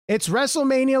It's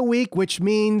WrestleMania week, which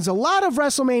means a lot of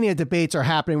WrestleMania debates are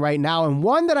happening right now. And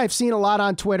one that I've seen a lot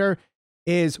on Twitter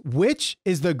is which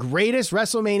is the greatest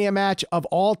WrestleMania match of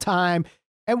all time.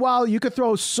 And while you could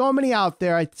throw so many out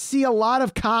there, I see a lot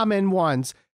of common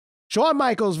ones. Shawn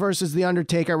Michaels versus The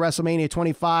Undertaker at WrestleMania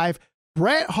 25.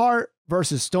 Bret Hart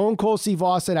versus Stone Cold Steve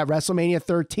Austin at WrestleMania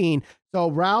 13. So,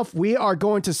 Ralph, we are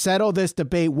going to settle this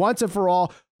debate once and for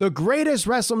all. The greatest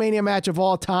WrestleMania match of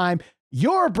all time.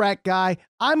 You're a Bret guy.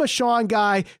 I'm a Shawn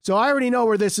guy. So I already know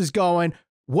where this is going.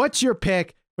 What's your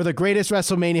pick for the greatest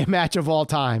WrestleMania match of all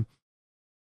time?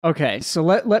 Okay, so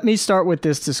let me start with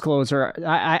this disclosure.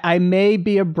 I may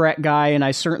be a Bret guy, and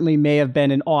I certainly may have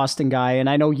been an Austin guy, and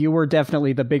I know you were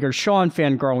definitely the bigger Shawn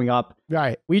fan growing up.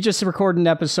 Right. We just recorded an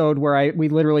episode where we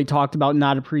literally talked about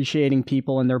not appreciating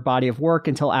people and their body of work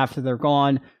until after they're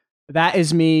gone. That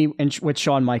is me and with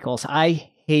Shawn Michaels. I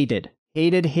hated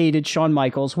Shawn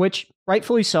Michaels, which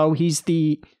rightfully so. He's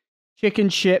the chicken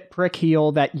shit prick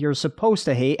heel that you're supposed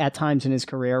to hate at times in his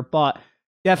career, but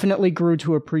definitely grew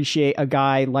to appreciate a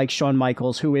guy like Shawn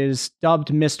Michaels, who is dubbed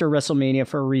Mr. WrestleMania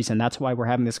for a reason. That's why we're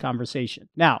having this conversation.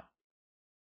 Now,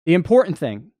 the important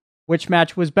thing, which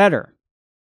match was better?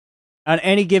 On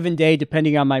any given day,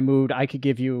 depending on my mood, I could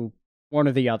give you one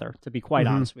or the other, to be quite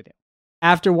honest with you.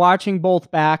 After watching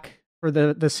both back for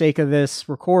the sake of this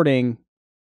recording,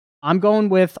 I'm going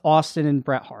with Austin and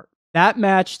Bret Hart. That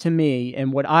match to me,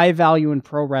 and what I value in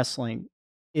pro wrestling,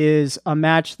 is a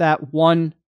match that,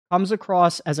 one, comes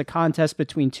across as a contest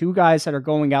between two guys that are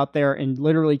going out there and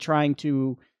literally trying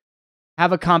to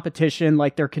have a competition.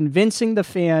 Like, they're convincing the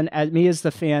fan, me as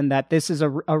the fan, that this is a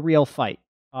real fight.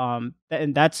 And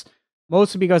that's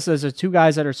mostly because there's two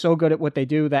guys that are so good at what they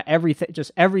do that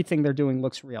everything they're doing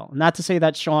looks real. Not to say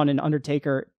that Shawn and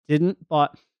Undertaker didn't,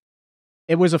 but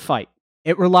it was a fight.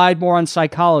 It relied more on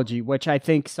psychology, which I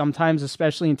think sometimes,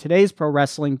 especially in today's pro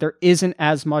wrestling, there isn't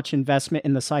as much investment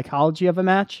in the psychology of a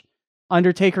match.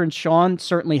 Undertaker and Shawn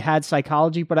certainly had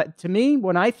psychology, but to me,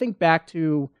 when I think back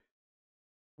to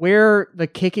where the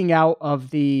kicking out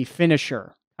of the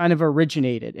finisher kind of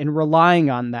originated and relying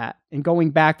on that and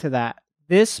going back to that,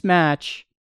 this match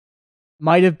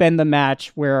might have been the match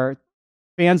where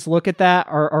fans look at that,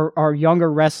 or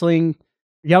younger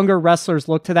wrestlers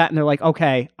look to that and they're like,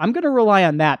 okay, I'm going to rely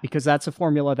on that because that's a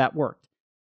formula that worked.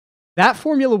 That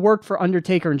formula worked for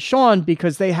Undertaker and Shawn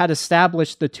because they had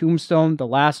established the tombstone, the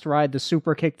last ride, the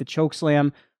super kick, the choke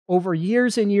slam over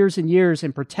years and years and years,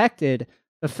 and protected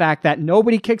the fact that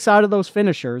nobody kicks out of those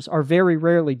finishers, or very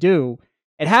rarely do.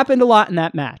 It happened a lot in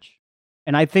that match.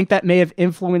 And I think that may have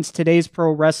influenced today's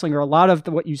pro wrestling, or a lot of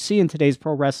what you see in today's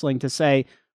pro wrestling, to say,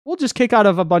 we'll just kick out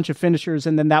of a bunch of finishers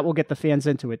and then that will get the fans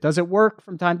into it. Does it work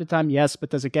from time to time? Yes.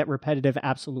 But does it get repetitive?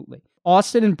 Absolutely.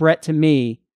 Austin and Bret, to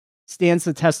me, stands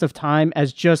the test of time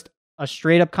as just a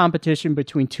straight up competition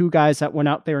between two guys that went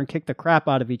out there and kicked the crap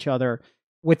out of each other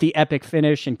with the epic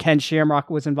finish, and Ken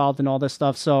Shamrock was involved in all this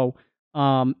stuff. So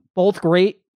both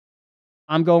great.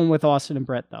 I'm going with Austin and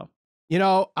Bret, though. You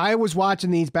know, I was watching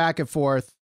these back and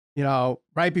forth,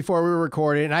 right before we were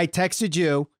recording, and I texted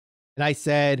you and I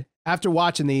said, after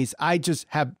watching these, I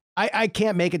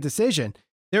can't make a decision.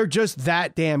 They're just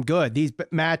that damn good, these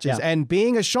matches. Yeah. And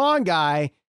being a Shawn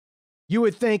guy, you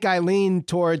would think I lean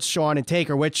towards Shawn and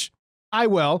Taker, which I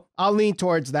will. I'll lean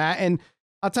towards that. And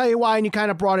I'll tell you why, and you kind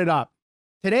of brought it up.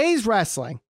 Today's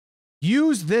wrestling,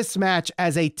 use this match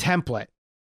as a template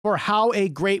for how a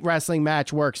great wrestling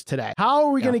match works today. How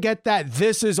are we going to get that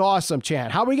 "this is awesome"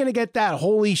 chant? How are we going to get that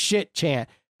 "holy shit" chant?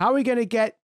 How are we going to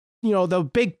get, the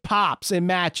big pops in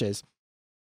matches?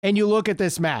 And you look at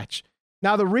this match.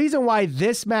 Now, the reason why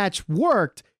this match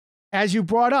worked, as you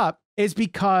brought up, is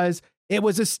because it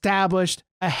was established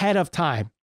ahead of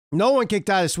time. No one kicked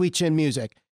out of Sweet Chin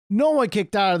Music. No one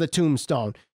kicked out of the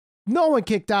Tombstone. No one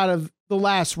kicked out of the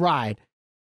last ride.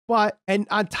 And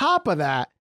on top of that,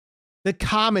 the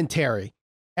commentary.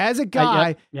 As a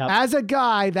guy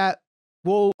that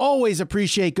will always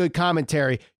appreciate good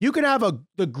commentary, you can have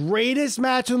the greatest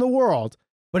match in the world,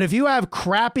 but if you have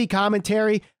crappy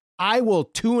commentary, I will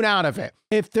tune out of it.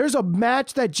 If there's a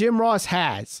match that Jim Ross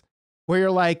has where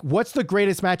you're like, what's the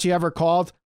greatest match he ever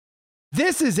called?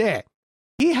 This is it.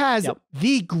 He has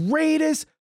the greatest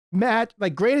match,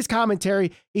 greatest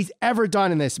commentary he's ever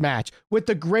done in this match, with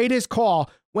the greatest call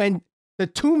when the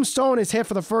tombstone is hit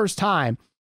for the first time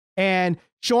and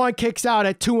Shawn kicks out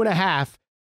at 2.5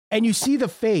 and you see the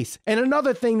face. And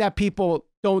another thing that people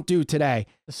don't do today,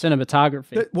 the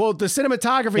cinematography. The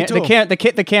cinematography too.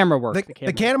 The camera work.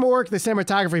 The camera work, the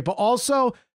cinematography, but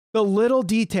also the little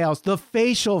details, the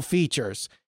facial features.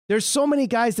 There's so many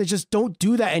guys that just don't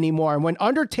do that anymore. And when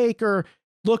Undertaker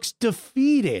looks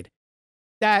defeated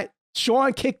that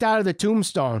Shawn kicked out of the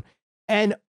tombstone,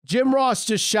 and Jim Ross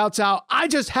just shouts out, "I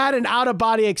just had an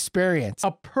out-of-body experience."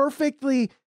 A perfectly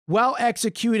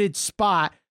well-executed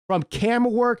spot from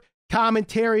camera work,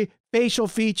 commentary, facial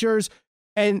features,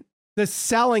 and the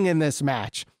selling in this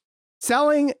match.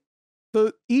 Selling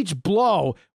each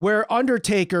blow where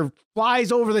Undertaker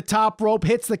flies over the top rope,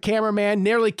 hits the cameraman,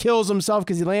 nearly kills himself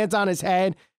because he lands on his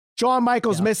head. Shawn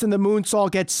Michaels missing the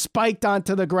moonsault, gets spiked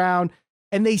onto the ground.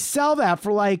 And they sell that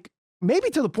for like, maybe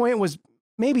to the point it was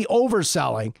maybe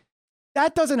overselling.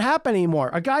 That doesn't happen anymore.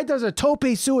 A guy does a tope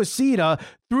suicida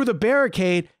through the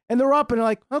barricade and they're up and they're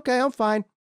like, okay, I'm fine.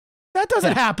 That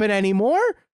doesn't happen anymore.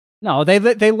 No, they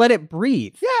let it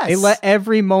breathe. Yes. They let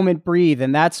every moment breathe.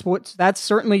 And that's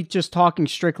certainly just talking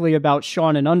strictly about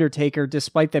Shawn and Undertaker,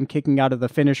 despite them kicking out of the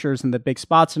finishers and the big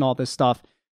spots and all this stuff.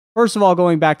 First of all,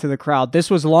 going back to the crowd, this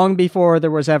was long before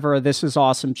there was ever a "This is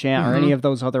awesome" chant or any of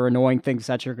those other annoying things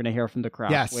that you're going to hear from the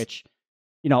crowd. Yes. Which,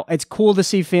 it's cool to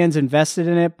see fans invested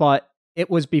in it, but it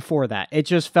was before that. It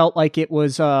just felt like it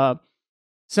was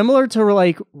similar to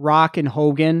like Rock and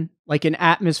Hogan, like an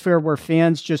atmosphere where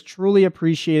fans just truly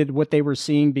appreciated what they were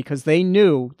seeing because they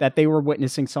knew that they were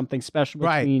witnessing something special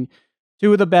between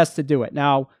two of the best to do it.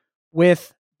 Now,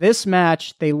 with this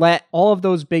match, they let all of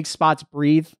those big spots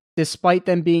breathe, despite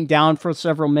them being down for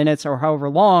several minutes or however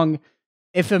long.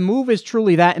 If a move is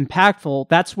truly that impactful,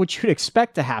 that's what you'd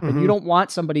expect to happen. You don't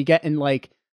want somebody getting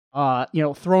like,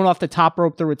 thrown off the top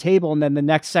rope through a table and then the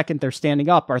next second they're standing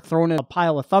up, or thrown in a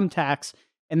pile of thumbtacks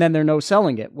and then they're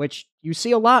no-selling it, which you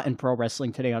see a lot in pro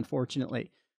wrestling today, unfortunately.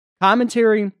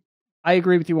 Commentary, I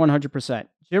agree with you 100%.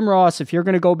 Jim Ross, if you're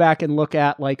going to go back and look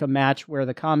at like a match where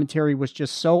the commentary was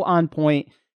just so on point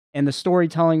and the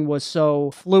storytelling was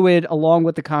so fluid along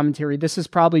with the commentary, this is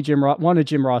probably one of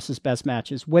Jim Ross's best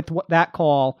matches with that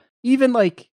call. Even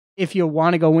like, if you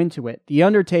want to go into it, The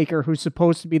Undertaker, who's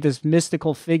supposed to be this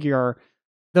mystical figure,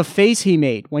 the face he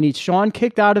made when Shawn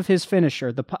kicked out of his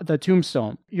finisher, the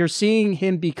tombstone, you're seeing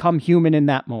him become human in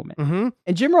that moment.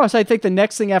 And Jim Ross, I think the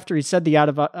next thing after he said the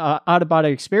out-of-body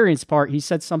experience part, he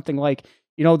said something like,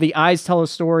 the eyes tell a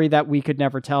story that we could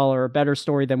never tell, or a better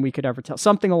story than we could ever tell,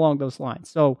 something along those lines.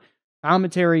 So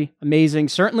commentary, amazing.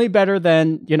 Certainly better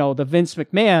than, the Vince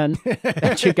McMahon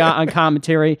that you got on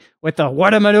commentary with the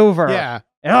 "what a maneuver." Yeah.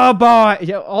 Oh boy.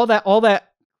 All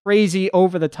that crazy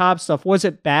over the top stuff. Was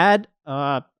it bad?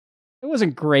 It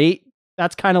wasn't great.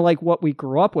 That's kind of like what we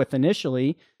grew up with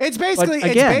initially. It's basically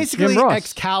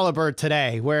Excalibur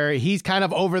today, where he's kind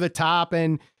of over the top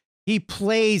and he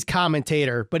plays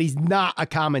commentator, but he's not a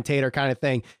commentator kind of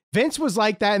thing. Vince was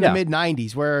like that in the mid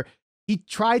 90s, where he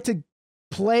tried to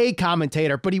play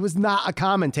commentator, but he was not a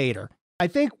commentator. I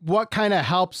think what kind of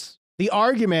helps the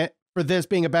argument for this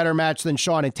being a better match than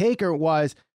Shawn and Taker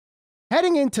was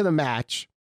heading into the match,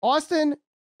 Austin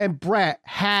and Bret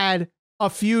had a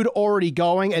feud already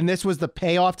going, and this was the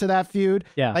payoff to that feud.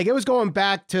 Yeah. Like, it was going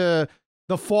back to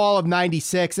the fall of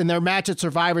 96 and their match at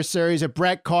Survivor Series, and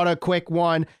Bret caught a quick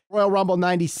one. Royal Rumble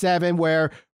 97,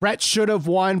 where Bret should have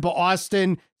won, but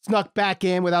Austin snuck back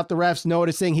in without the refs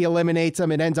noticing. He eliminates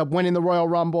him and ends up winning the Royal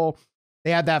Rumble.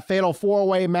 They had that fatal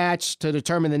 4-way match to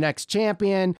determine the next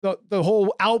champion. The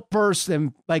whole outburst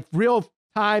and like real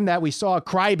time that we saw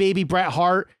crybaby Bret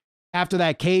Hart after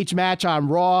that cage match on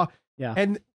Raw. Yeah.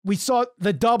 And we saw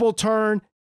the double turn.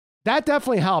 That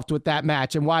definitely helped with that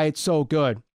match and why it's so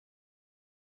good.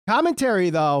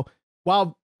 Commentary, though,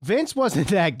 while Vince wasn't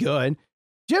that good,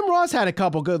 Jim Ross had a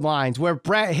couple good lines where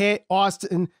Bret hit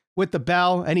Austin with the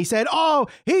bell and he said, "Oh,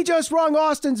 he just rung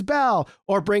Austin's bell,"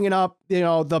 or bringing up,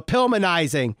 the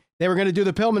Pillmanizing. They were going to do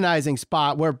the Pillmanizing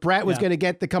spot where Bret was going to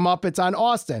get the comeuppance on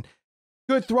Austin.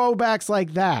 Good throwbacks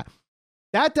like that.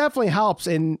 That definitely helps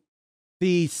in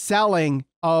the selling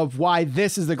of why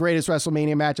this is the greatest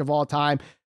WrestleMania match of all time.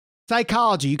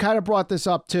 Psychology, you kind of brought this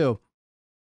up too.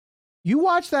 You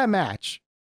watch that match,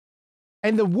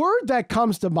 and the word that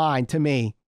comes to mind to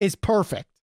me is perfect.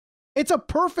 It's a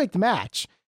perfect match.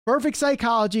 Perfect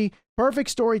psychology, perfect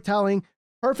storytelling,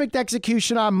 perfect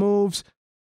execution on moves.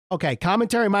 Okay,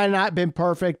 commentary might have not been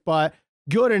perfect, but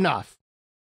good enough.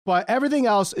 But everything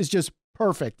else is just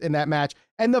perfect in that match.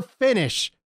 And the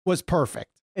finish was perfect.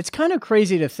 It's kind of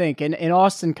crazy to think, and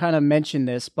Austin kind of mentioned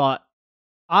this, but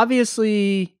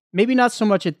obviously, maybe not so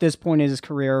much at this point in his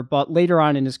career, but later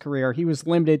on in his career, he was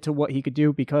limited to what he could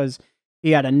do because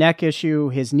he had a neck issue,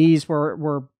 his knees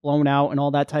were blown out and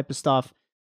all that type of stuff.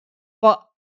 But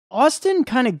Austin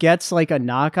kind of gets like a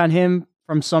knock on him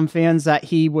from some fans that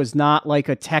he was not like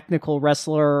a technical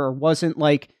wrestler or wasn't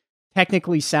like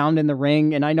technically sound in the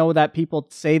ring. And I know that people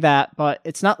say that, but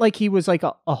it's not like he was like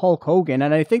a Hulk Hogan.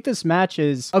 And I think this match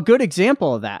is a good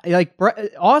example of that. Like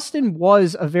Austin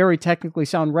was a very technically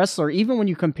sound wrestler, even when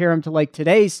you compare him to like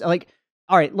today's, like,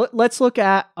 all right, let's look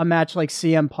at a match like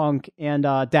CM Punk and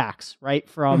Dax, right?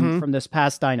 From this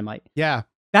past Dynamite. Yeah.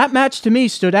 That match to me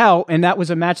stood out, and that was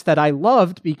a match that I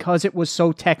loved because it was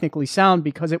so technically sound,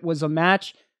 because it was a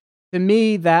match to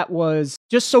me that was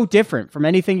just so different from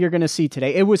anything you're going to see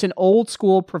today. It was an old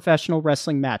school professional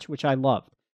wrestling match, which I loved.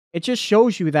 It just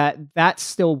shows you that that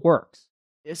still works.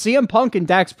 CM Punk and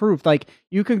Dax proved, like,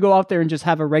 you can go out there and just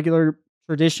have a regular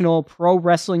traditional pro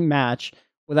wrestling match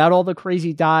without all the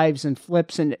crazy dives and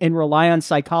flips and rely on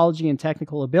psychology and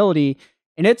technical ability,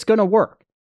 and it's going to work.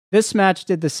 This match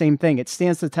did the same thing. It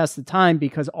stands the test of time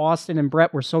because Austin and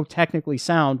Brett were so technically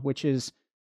sound, which is,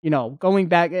 you know, going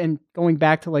back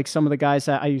to like some of the guys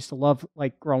that I used to love,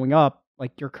 like growing up,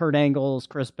 like your Kurt Angles,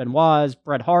 Chris Benoit's,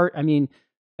 Bret Hart. I mean,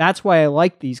 that's why I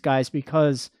like these guys,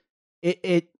 because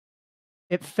it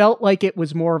felt like it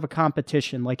was more of a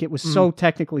competition. Like it was so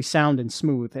technically sound and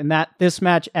smooth. And that this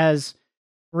match, as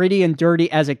gritty and dirty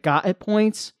as it got at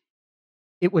points,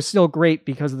 it was still great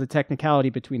because of the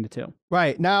technicality between the two.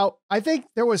 Right. Now, I think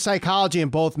there was psychology in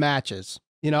both matches.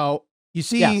 You know, you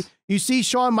see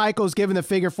Shawn Michaels giving the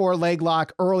figure 4 leg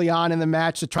lock early on in the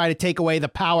match to try to take away the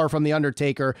power from the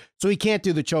Undertaker. So he can't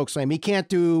do the chokeslam. He can't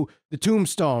do the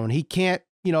tombstone. He can't,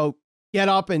 you know, get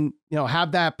up and, you know,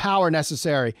 have that power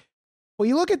necessary. Well,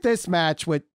 you look at this match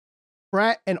with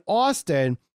Brett and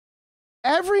Austin,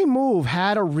 every move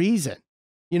had a reason.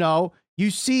 You know,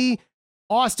 you see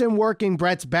Austin working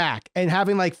Brett's back and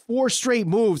having like 4 straight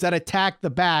moves that attack the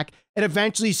back, and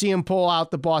eventually see him pull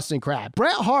out the Boston Crab.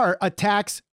 Bret Hart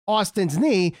attacks Austin's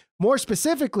knee, more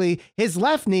specifically his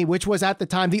left knee, which was at the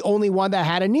time the only one that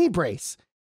had a knee brace.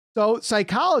 So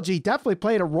psychology definitely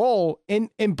played a role in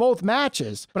both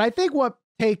matches. But I think what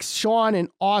takes Shawn and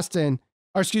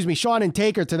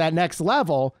Taker to that next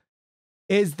level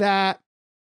is that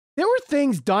there were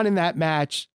things done in that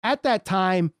match at that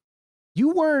time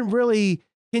you weren't really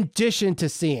conditioned to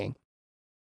seeing.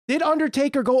 Did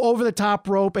Undertaker go over the top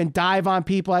rope and dive on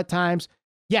people at times?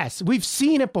 Yes, we've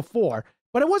seen it before,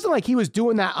 but it wasn't like he was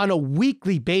doing that on a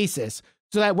weekly basis,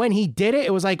 so that when he did it,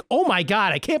 it was like, oh my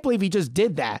God, I can't believe he just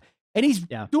did that. And he's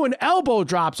doing elbow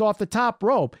drops off the top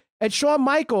rope. And Shawn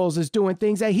Michaels is doing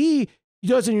things that he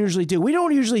doesn't usually do. We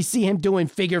don't usually see him doing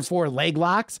figure 4 leg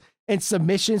locks and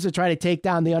submissions to try to take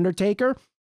down the Undertaker.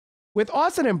 With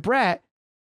Austin and Brett,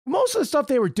 most of the stuff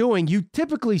they were doing, you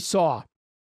typically saw.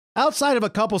 Outside of a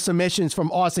couple submissions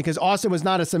from Austin, because Austin was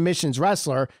not a submissions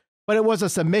wrestler, but it was a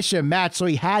submission match, so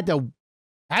he had to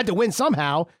win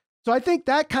somehow. So I think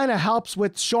that kind of helps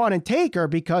with Shawn and Taker,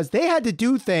 because they had to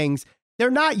do things they're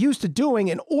not used to doing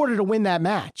in order to win that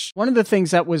match. One of the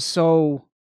things that was so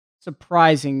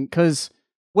surprising, because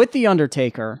with The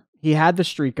Undertaker, he had the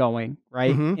streak going,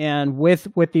 right? And with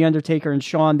The Undertaker and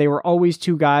Shawn, they were always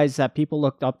two guys that people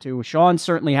looked up to. Shawn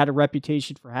certainly had a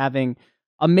reputation for having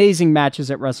amazing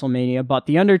matches at WrestleMania, but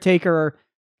The Undertaker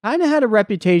kind of had a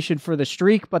reputation for the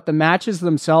streak, but the matches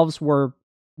themselves were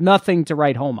nothing to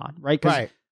write home on, right? Because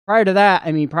prior to that,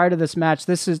 I mean, prior to this match,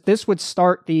 this would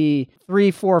start the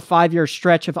 3, 4, 5 year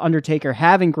stretch of Undertaker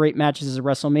having great matches at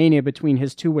WrestleMania, between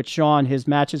his two with Shawn, his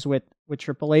matches with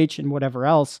Triple H and whatever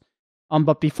else.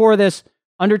 But before this,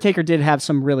 Undertaker did have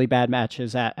some really bad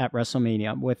matches at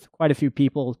WrestleMania with quite a few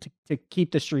people to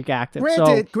keep the streak active.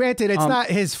 Granted, it's not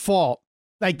his fault.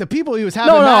 Like, the people he was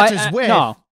having matches with,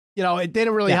 you know, it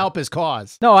didn't really help his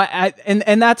cause. No,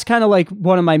 and that's kind of like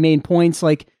one of my main points.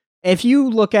 Like, if you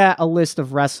look at a list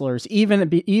of wrestlers,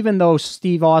 even though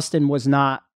Steve Austin was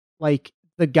not like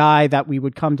the guy that we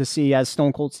would come to see as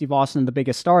Stone Cold Steve Austin, the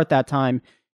biggest star at that time,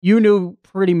 you knew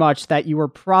pretty much that you were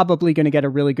probably going to get a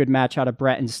really good match out of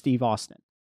Brett and Steve Austin.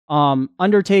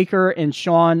 Undertaker and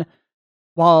Shawn,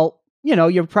 while, you know,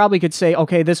 you probably could say,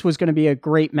 okay, this was going to be a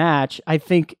great match, I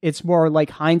think it's more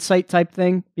like hindsight type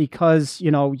thing, because,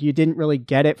 you know, you didn't really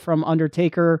get it from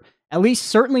Undertaker, at least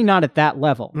certainly not at that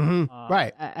level.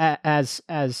 Right. As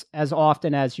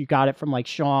often as you got it from like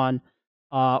Shawn,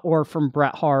 or from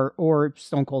Bret Hart or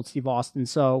Stone Cold Steve Austin.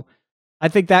 So I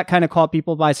think that kind of caught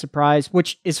people by surprise,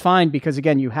 which is fine, because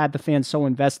again, you had the fans so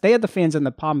invested. They had the fans in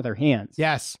the palm of their hands.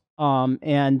 Yes.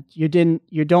 And you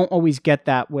don't always get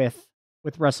that with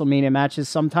WrestleMania matches.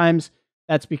 Sometimes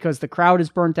that's because the crowd is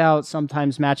burnt out.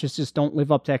 Sometimes matches just don't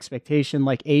live up to expectation,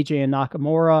 like AJ and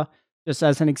Nakamura, just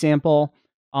as an example.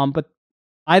 But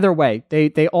either way,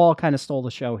 they all kind of stole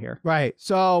the show here. Right.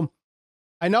 So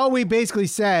I know we basically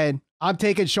said, I'm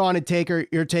taking Shawn and Taker,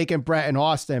 you're taking Brett and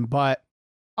Austin, but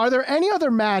Are there any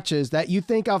other matches that you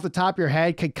think off the top of your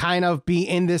head could kind of be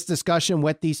in this discussion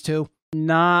with these two?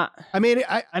 Not. I mean,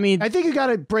 I think you got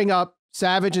to bring up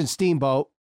Savage and Steamboat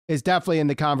is definitely in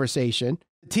the conversation.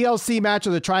 The TLC match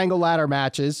of the Triangle Ladder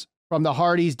matches from the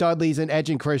Hardys, Dudleys, and Edge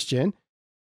and Christian.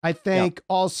 I think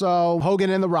also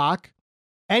Hogan and The Rock.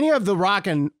 Any of The Rock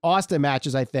and Austin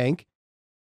matches, I think.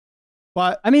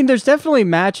 But I mean, there's definitely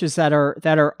matches that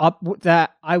are up,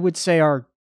 that I would say are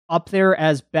up there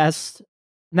as best,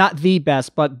 not the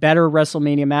best, but better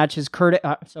WrestleMania matches.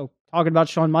 So talking about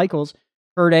Shawn Michaels,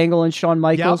 Kurt Angle and Shawn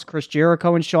Michaels, Chris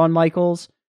Jericho and Shawn Michaels,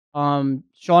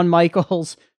 Shawn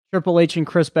Michaels, Triple H and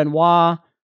Chris Benoit,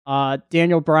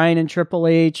 Daniel Bryan and Triple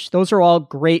H. Those are all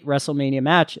great WrestleMania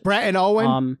matches. Bret and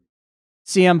Owen.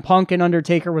 CM Punk and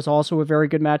Undertaker was also a very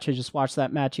good match. I just watched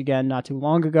that match again not too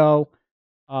long ago.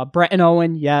 Bret and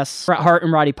Owen, yes. Bret Hart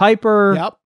and Roddy Piper.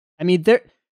 Yep. I mean,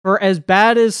 for as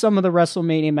bad as some of the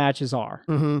WrestleMania matches are,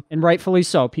 and rightfully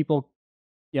so, people,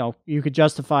 you could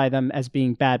justify them as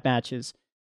being bad matches.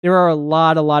 There are a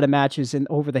lot of matches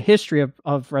over the history of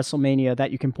WrestleMania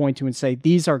that you can point to and say,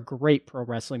 these are great pro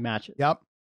wrestling matches. Yep.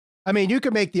 I mean, you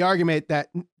could make the argument that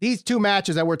these two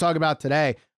matches that we're talking about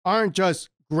today aren't just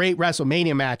great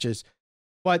WrestleMania matches,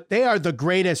 but they are the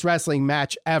greatest wrestling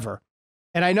match ever.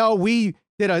 And I know we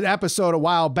did an episode a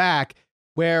while back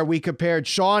where we compared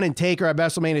Shawn and Taker at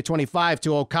WrestleMania 25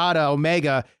 to Okada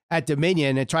Omega at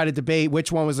Dominion and tried to debate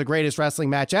which one was the greatest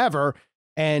wrestling match ever.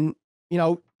 And,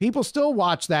 people still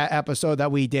watch that episode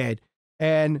that we did.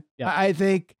 And I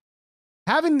think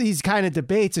having these kind of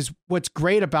debates is what's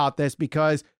great about this,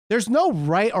 because there's no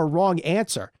right or wrong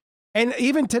answer. And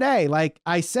even today, like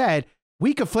I said,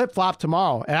 we could flip flop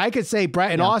tomorrow and I could say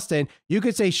Bret and Austin, you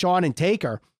could say Shawn and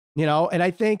Taker, and I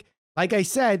think, like I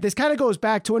said, this kind of goes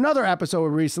back to another episode we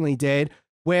recently did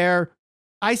where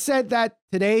I said that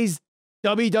today's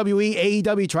WWE,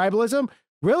 AEW tribalism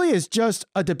really is just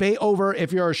a debate over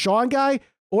if you're a Shawn guy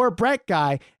or a Bret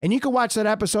guy. And you can watch that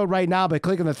episode right now by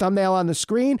clicking the thumbnail on the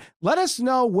screen. Let us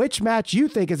know which match you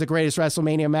think is the greatest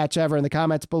WrestleMania match ever in the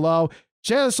comments below.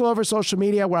 Share this all over social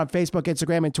media. We're on Facebook,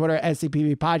 Instagram, and Twitter at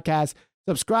SCPB Podcast.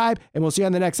 Subscribe, and we'll see you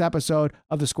on the next episode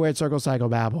of the Squared Circle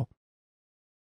Psychobabble.